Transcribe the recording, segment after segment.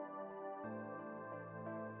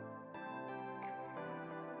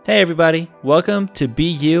Hey everybody, welcome to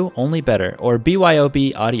Be You Only Better, or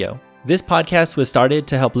BYOB Audio. This podcast was started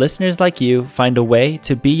to help listeners like you find a way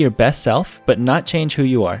to be your best self, but not change who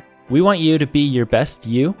you are. We want you to be your best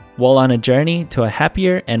you while on a journey to a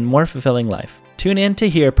happier and more fulfilling life. Tune in to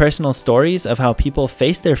hear personal stories of how people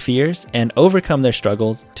face their fears and overcome their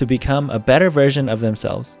struggles to become a better version of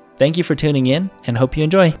themselves. Thank you for tuning in and hope you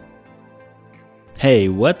enjoy. Hey,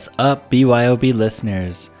 what's up BYOB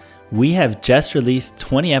listeners? We have just released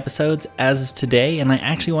 20 episodes as of today, and I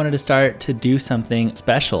actually wanted to start to do something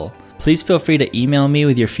special. Please feel free to email me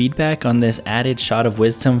with your feedback on this added shot of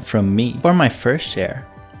wisdom from me. For my first share,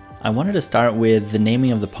 I wanted to start with the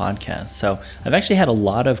naming of the podcast. So I've actually had a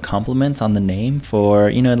lot of compliments on the name for,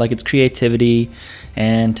 like its creativity,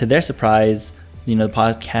 and to their surprise, the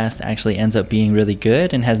podcast actually ends up being really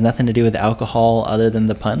good and has nothing to do with alcohol other than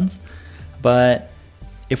the puns. But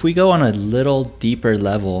if we go on a little deeper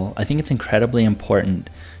level, I think it's incredibly important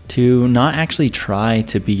to not actually try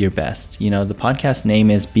to be your best. The podcast name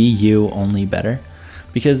is Be You Only Better,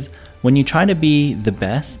 because when you try to be the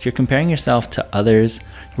best, you're comparing yourself to others,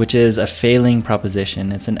 which is a failing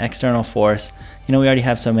proposition. It's an external force. We already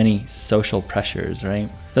have so many social pressures, right?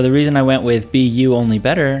 So the reason I went with Be You Only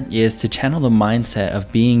Better is to channel the mindset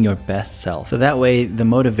of being your best self. So that way the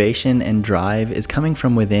motivation and drive is coming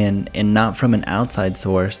from within and not from an outside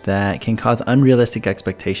source that can cause unrealistic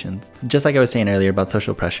expectations. Just like I was saying earlier about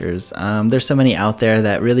social pressures, there's so many out there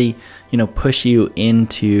that really, push you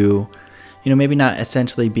into, maybe not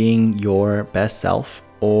essentially being your best self,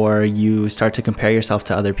 or you start to compare yourself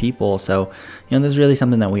to other people. So, this is really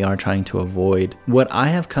something that we are trying to avoid. What I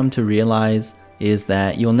have come to realize is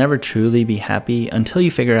that you'll never truly be happy until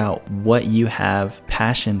you figure out what you have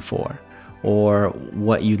passion for, or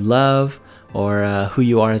what you love, or who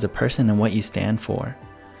you are as a person and what you stand for.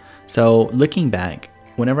 So looking back,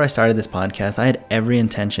 whenever I started this podcast, I had every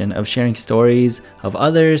intention of sharing stories of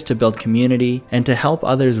others to build community and to help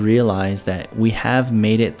others realize that we have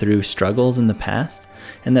made it through struggles in the past,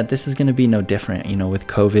 and that this is going to be no different, with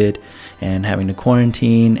COVID and having to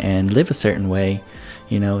quarantine and live a certain way.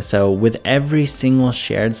 So with every single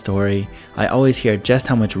shared story, I always hear just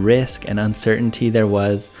how much risk and uncertainty there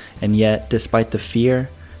was. And yet, despite the fear,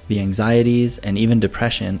 the anxieties, and even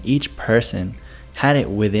depression, each person had it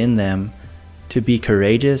within them to be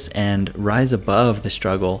courageous and rise above the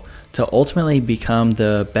struggle to ultimately become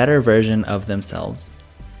the better version of themselves.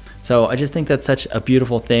 So I just think that's such a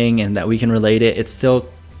beautiful thing, and that we can relate it. It's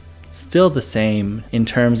still the same in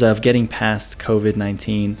terms of getting past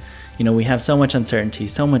COVID-19. We have so much uncertainty,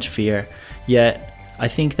 so much fear, yet I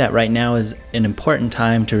think that right now is an important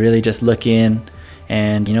time to really just look in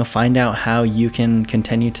and, find out how you can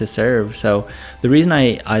continue to serve. So the reason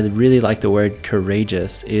I really like the word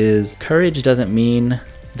courageous is courage doesn't mean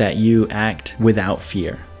that you act without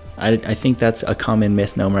fear. I think that's a common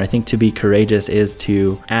misnomer. I think to be courageous is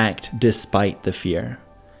to act despite the fear.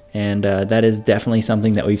 And that is definitely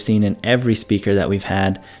something that we've seen in every speaker that we've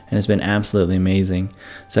had, and it's been absolutely amazing.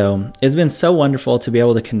 So it's been so wonderful to be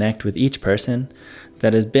able to connect with each person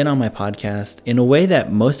that has been on my podcast in a way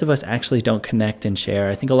that most of us actually don't connect and share.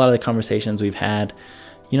 I think a lot of the conversations we've had,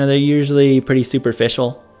 they're usually pretty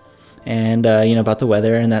superficial and, about the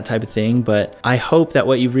weather and that type of thing. But I hope that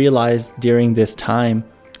what you've realized during this time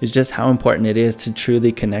is just how important it is to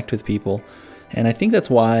truly connect with people. And I think that's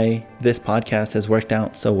why this podcast has worked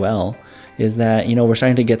out so well, is that, we're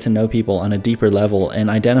starting to get to know people on a deeper level and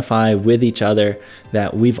identify with each other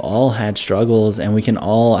that we've all had struggles, and we can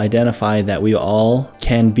all identify that we all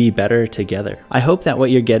can be better together. I hope that what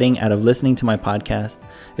you're getting out of listening to my podcast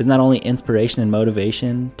is not only inspiration and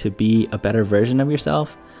motivation to be a better version of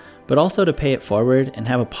yourself, but also to pay it forward and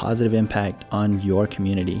have a positive impact on your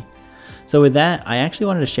community. So with that, I actually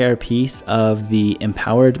wanted to share a piece of the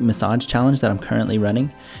Empowered Massage Challenge that I'm currently running,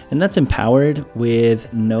 and that's empowered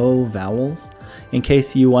with no vowels. In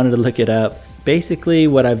case you wanted to look it up, basically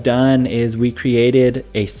what I've done is we created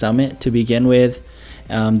a summit to begin with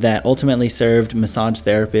that ultimately served massage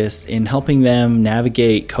therapists in helping them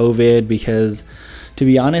navigate COVID, because to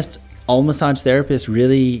be honest, all massage therapists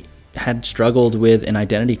really had struggled with an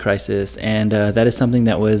identity crisis, and that is something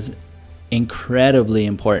that was incredibly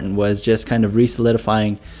important, was just kind of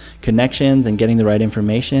re-solidifying connections and getting the right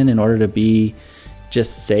information in order to be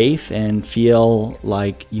just safe and feel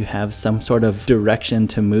like you have some sort of direction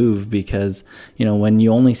to move. Because when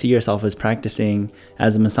you only see yourself as practicing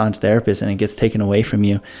as a massage therapist and it gets taken away from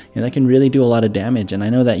you, that can really do a lot of damage. And I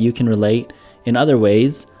know that you can relate in other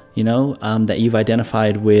ways, that you've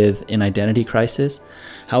identified with an identity crisis.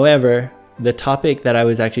 However, The topic that I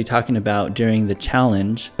was actually talking about during the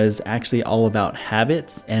challenge was actually all about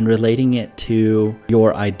habits and relating it to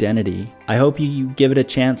your identity. I hope you give it a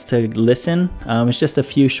chance to listen. It's just a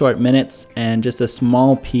few short minutes and just a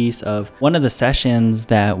small piece of one of the sessions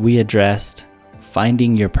that we addressed,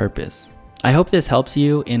 finding your purpose. I hope this helps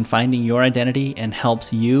you in finding your identity and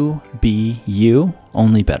helps you be you,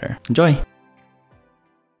 only better. Enjoy.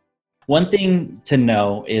 One thing to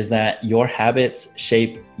know is that your habits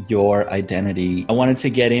shape your identity. I wanted to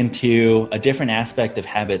get into a different aspect of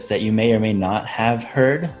habits that you may or may not have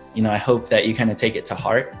heard. I hope that you kind of take it to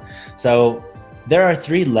heart. So there are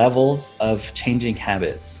 3 levels of changing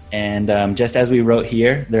habits. And just as we wrote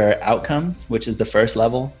here, there are outcomes, which is the first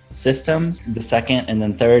level, systems, the second, and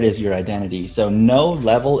then third is your identity. So no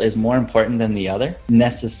level is more important than the other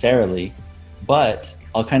necessarily, but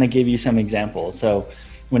I'll kind of give you some examples. So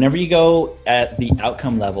whenever you go at the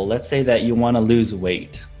outcome level, let's say that you want to lose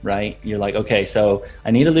weight, right? You're like, okay, so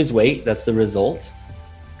I need to lose weight. That's the result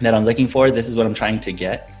that I'm looking for. This is what I'm trying to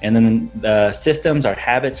get. And then the systems or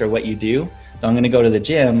habits are what you do. So I'm going to go to the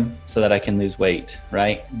gym so that I can lose weight,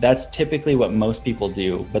 right? That's typically what most people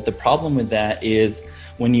do. But the problem with that is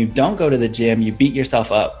when you don't go to the gym, you beat yourself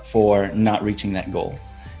up for not reaching that goal.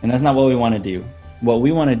 And that's not what we want to do. What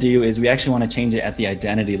we want to do is we actually want to change it at the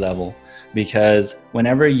identity level. Because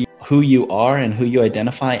whenever who you are and who you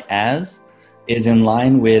identify as is in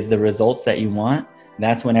line with the results that you want,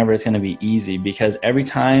 that's whenever it's going to be easy. Because every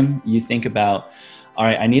time you think about, all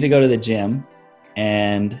right, I need to go to the gym,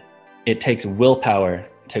 and it takes willpower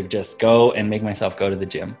to just go and make myself go to the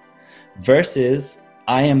gym, versus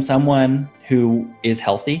I am someone who is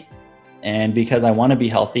healthy, and because I want to be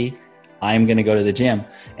healthy, I'm going to go to the gym.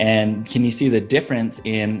 And can you see the difference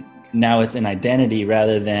in now it's an identity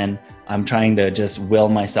rather than I'm trying to just will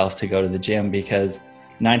myself to go to the gym? Because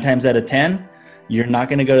 9 times out of 10, you're not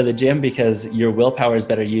going to go to the gym because your willpower is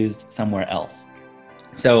better used somewhere else.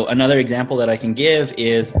 So another example that I can give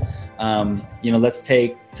is, let's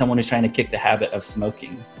take someone who's trying to kick the habit of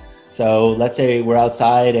smoking. So let's say we're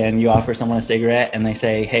outside and you offer someone a cigarette and they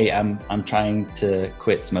say, hey, I'm trying to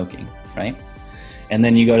quit smoking, right? And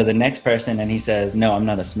then you go to the next person and he says, no, I'm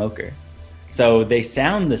not a smoker. So they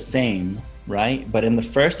sound the same, right? But in the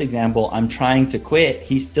first example, I'm trying to quit,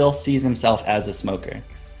 he still sees himself as a smoker.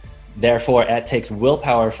 Therefore, it takes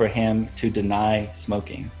willpower for him to deny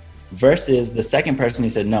smoking. Versus the second person who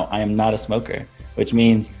said, no, I am not a smoker, which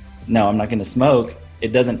means, no, I'm not going to smoke.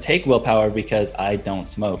 It doesn't take willpower because I don't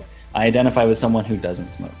smoke. I identify with someone who doesn't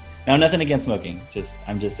smoke. Now, nothing against smoking.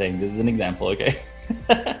 I'm just saying this is an example, okay?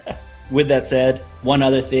 With that said, one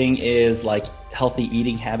other thing is like healthy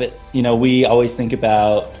eating habits. We always think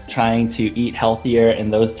about trying to eat healthier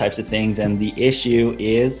and those types of things. And the issue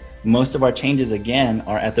is most of our changes, again,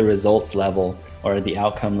 are at the results level or the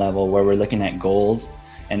outcome level where we're looking at goals.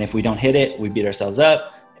 And if we don't hit it, we beat ourselves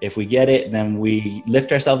up. If we get it, then we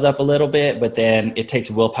lift ourselves up a little bit, but then it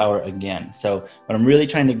takes willpower again. So what I'm really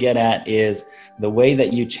trying to get at is the way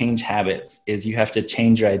that you change habits is you have to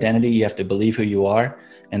change your identity. You have to believe who you are.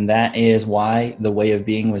 And that is why the way of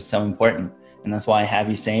being was so important. And that's why I have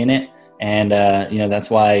you saying it. And, that's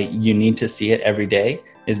why you need to see it every day,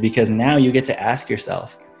 is because now you get to ask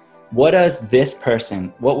yourself, what would this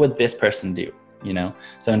person do?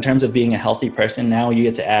 So in terms of being a healthy person, now you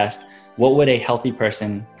get to ask, what would a healthy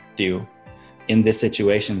person do in this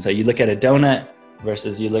situation? So you look at a donut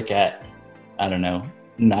versus you look at, I don't know,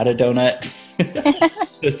 not a donut,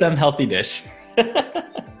 some healthy dish.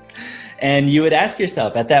 And you would ask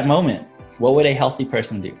yourself at that moment, what would a healthy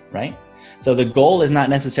person do, right? So the goal is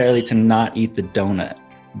not necessarily to not eat the donut.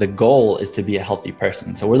 The goal is to be a healthy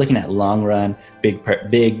person. So we're looking at long run,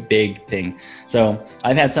 big thing. So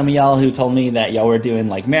I've had some of y'all who told me that y'all were doing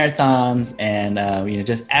like marathons and,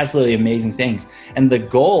 just absolutely amazing things. And the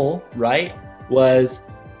goal, right, was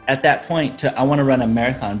at that point I want to run a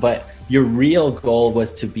marathon, but your real goal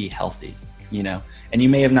was to be healthy, and you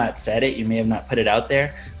may have not said it, you may have not put it out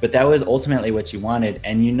there, but that was ultimately what you wanted.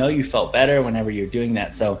 And you felt better whenever you're doing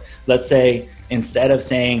that. So let's say instead of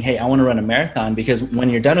saying, hey, I want to run a marathon, because when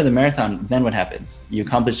you're done with the marathon, then what happens? You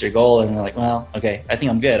accomplish your goal and you're like, well, okay, I think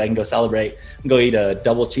I'm good. I can go celebrate and go eat a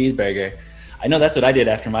double cheeseburger. I know that's what I did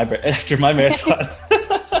after my marathon.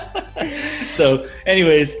 So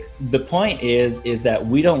anyways, the point is that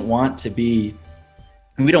we don't want to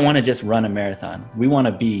just run a marathon. We want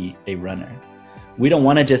to be a runner. We don't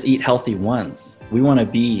want to just eat healthy once. We want to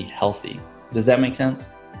be healthy. Does that make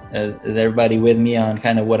sense? Is everybody with me on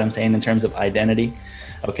kind of what I'm saying in terms of identity?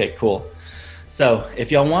 Okay, cool. So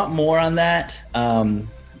if y'all want more on that,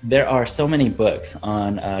 there are so many books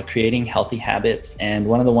on creating healthy habits, and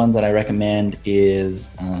one of the ones that I recommend is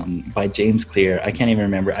by James Clear. I can't even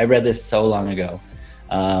remember. I read this so long ago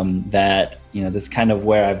that, this is kind of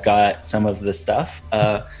where I've got some of the stuff.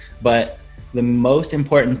 But the most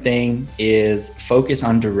important thing is focus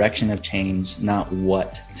on direction of change, not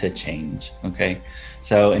what to change, okay?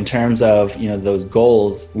 So in terms of, those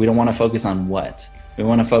goals, we don't want to focus on what. We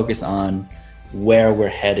want to focus on where we're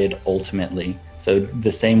headed ultimately. So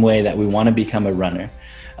the same way that we want to become a runner.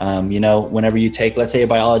 Whenever you take, let's say, a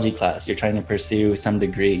biology class, you're trying to pursue some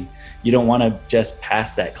degree. You don't want to just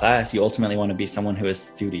pass that class. You ultimately want to be someone who is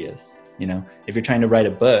studious. If you're trying to write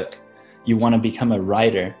a book, you want to become a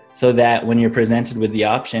writer, so that when you're presented with the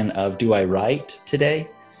option of, do I write today?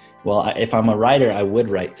 Well, if I'm a writer, I would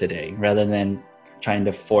write today, rather than trying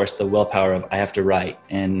to force the willpower of, I have to write,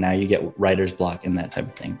 and now you get writer's block and that type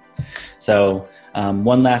of thing. So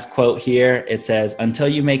one last quote here. It says, until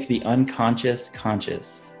you make the unconscious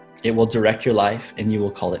conscious, it will direct your life and you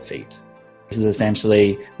will call it fate. This is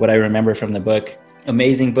essentially what I remember from the book.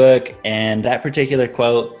 Amazing book. And that particular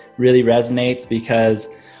quote really resonates because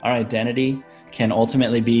our identity can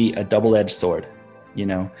ultimately be a double-edged sword.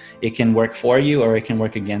 It can work for you or it can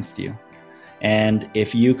work against you. And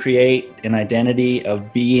if you create an identity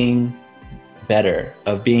of being better,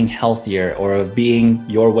 of being healthier, or of being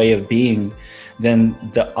your way of being, then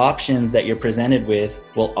the options that you're presented with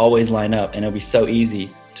will always line up, and it'll be so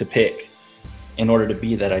easy to pick in order to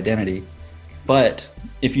be that identity. But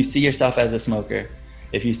if you see yourself as a smoker,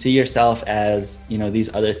 if you see yourself as,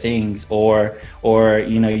 these other things, or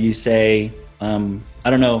you say, I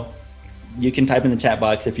don't know, you can type in the chat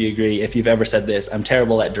box if you agree, if you've ever said this: I'm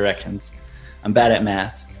terrible at directions. I'm bad at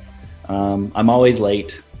math. I'm always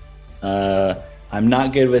late. I'm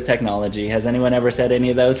not good with technology. Has anyone ever said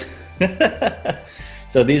any of those?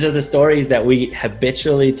 So these are the stories that we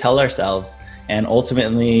habitually tell ourselves and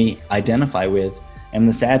ultimately identify with. And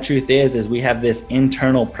the sad truth is we have this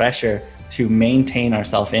internal pressure to maintain our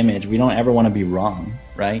self-image. We don't ever want to be wrong,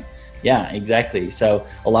 right? Yeah, exactly. So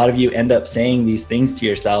a lot of you end up saying these things to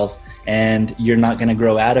yourselves, and you're not going to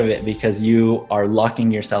grow out of it because you are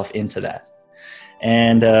locking yourself into that.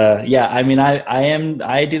 And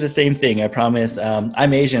I do the same thing. I promise.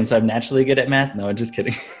 I'm Asian, so I'm naturally good at math. No, I'm just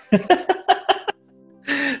kidding.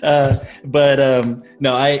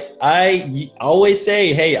 No, I always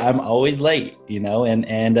say, hey, I'm always late,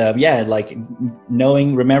 remembering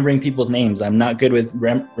people's names. I'm not good with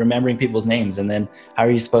remembering people's names. And then how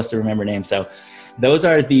are you supposed to remember names? So those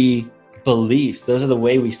are the beliefs. Those are the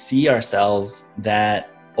way we see ourselves that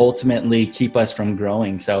ultimately keep us from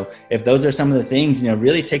growing. So if those are some of the things,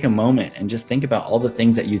 really take a moment and just think about all the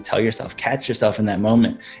things that you tell yourself, catch yourself in that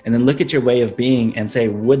moment, and then look at your way of being and say,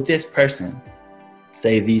 would this person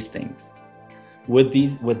say these things? Would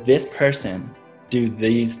this person do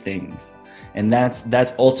these things? And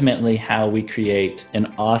that's ultimately how we create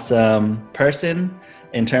an awesome person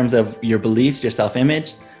in terms of your beliefs, your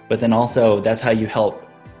self-image, but then also that's how you help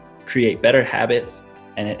create better habits.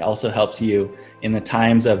 And it also helps you in the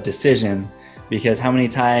times of decision, because how many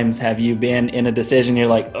times have you been in a decision, you're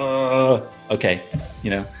like, oh, okay,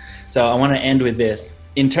 So I want to end with this.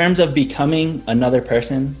 In terms of becoming another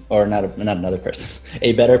person, or not another person,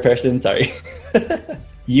 a better person, sorry,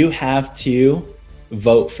 you have to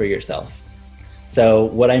vote for yourself. So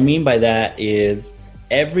what I mean by that is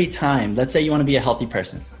every time, let's say you want to be a healthy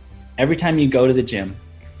person, every time you go to the gym,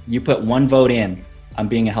 you put one vote in on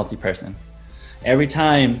being a healthy person. Every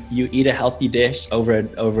time you eat a healthy dish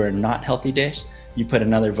over a not healthy dish, you put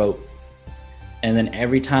another vote. And then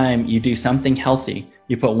every time you do something healthy,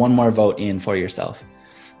 you put one more vote in for yourself.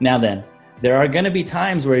 Now then, there are going to be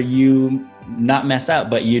times where you not mess up,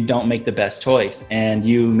 but you don't make the best choice, and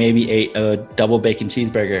you maybe ate a double bacon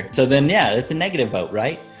cheeseburger. So then, yeah, it's a negative vote,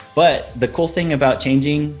 right? But the cool thing about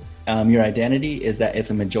changing your identity is that it's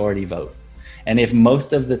a majority vote. And if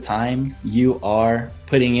most of the time you are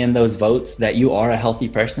putting in those votes that you are a healthy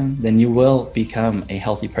person, then you will become a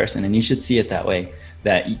healthy person. And you should see it that way,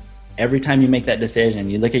 that every time you make that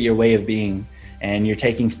decision, you look at your way of being and you're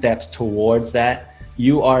taking steps towards that,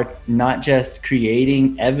 you are not just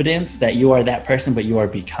creating evidence that you are that person, but you are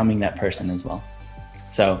becoming that person as well.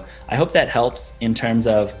 So I hope that helps in terms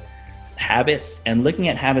of habits and looking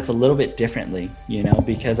at habits a little bit differently,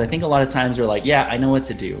 because I think a lot of times we're like, yeah, I know what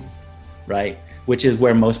to do. Right? Which is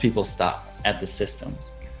where most people stop, at the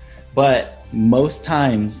systems. But most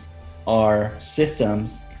times our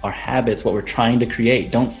systems, our habits, what we're trying to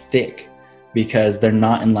create don't stick because they're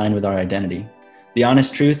not in line with our identity. The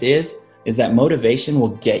honest truth is that motivation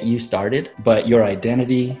will get you started, but your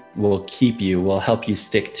identity will help you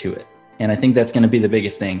stick to it. And I think that's going to be the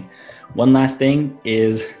biggest thing. One last thing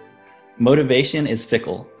is motivation is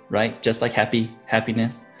fickle, right? Just like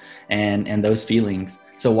happiness and those feelings.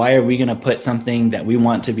 So why are we going to put something that we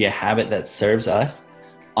want to be a habit that serves us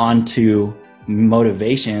onto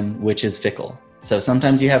motivation, which is fickle? So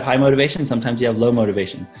sometimes you have high motivation, sometimes you have low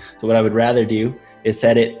motivation. So what I would rather do is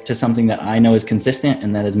set it to something that I know is consistent,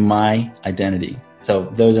 and that is my identity. So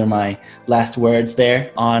those are my last words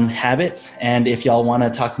there on habits. And if y'all want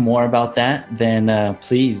to talk more about that, then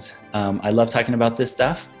please, I love talking about this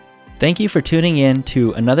stuff. Thank you for tuning in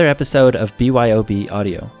to another episode of BYOB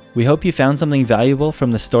Audio. We hope you found something valuable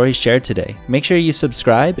from the stories shared today. Make sure you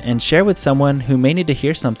subscribe and share with someone who may need to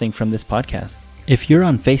hear something from this podcast. If you're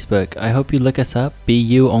on Facebook, I hope you look us up, Be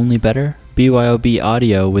You Only Better, BYOB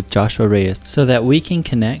Audio with Joshua Reyes, so that we can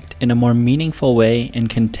connect in a more meaningful way and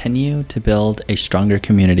continue to build a stronger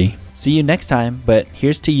community. See you next time, but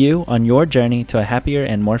here's to you on your journey to a happier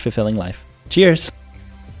and more fulfilling life. Cheers!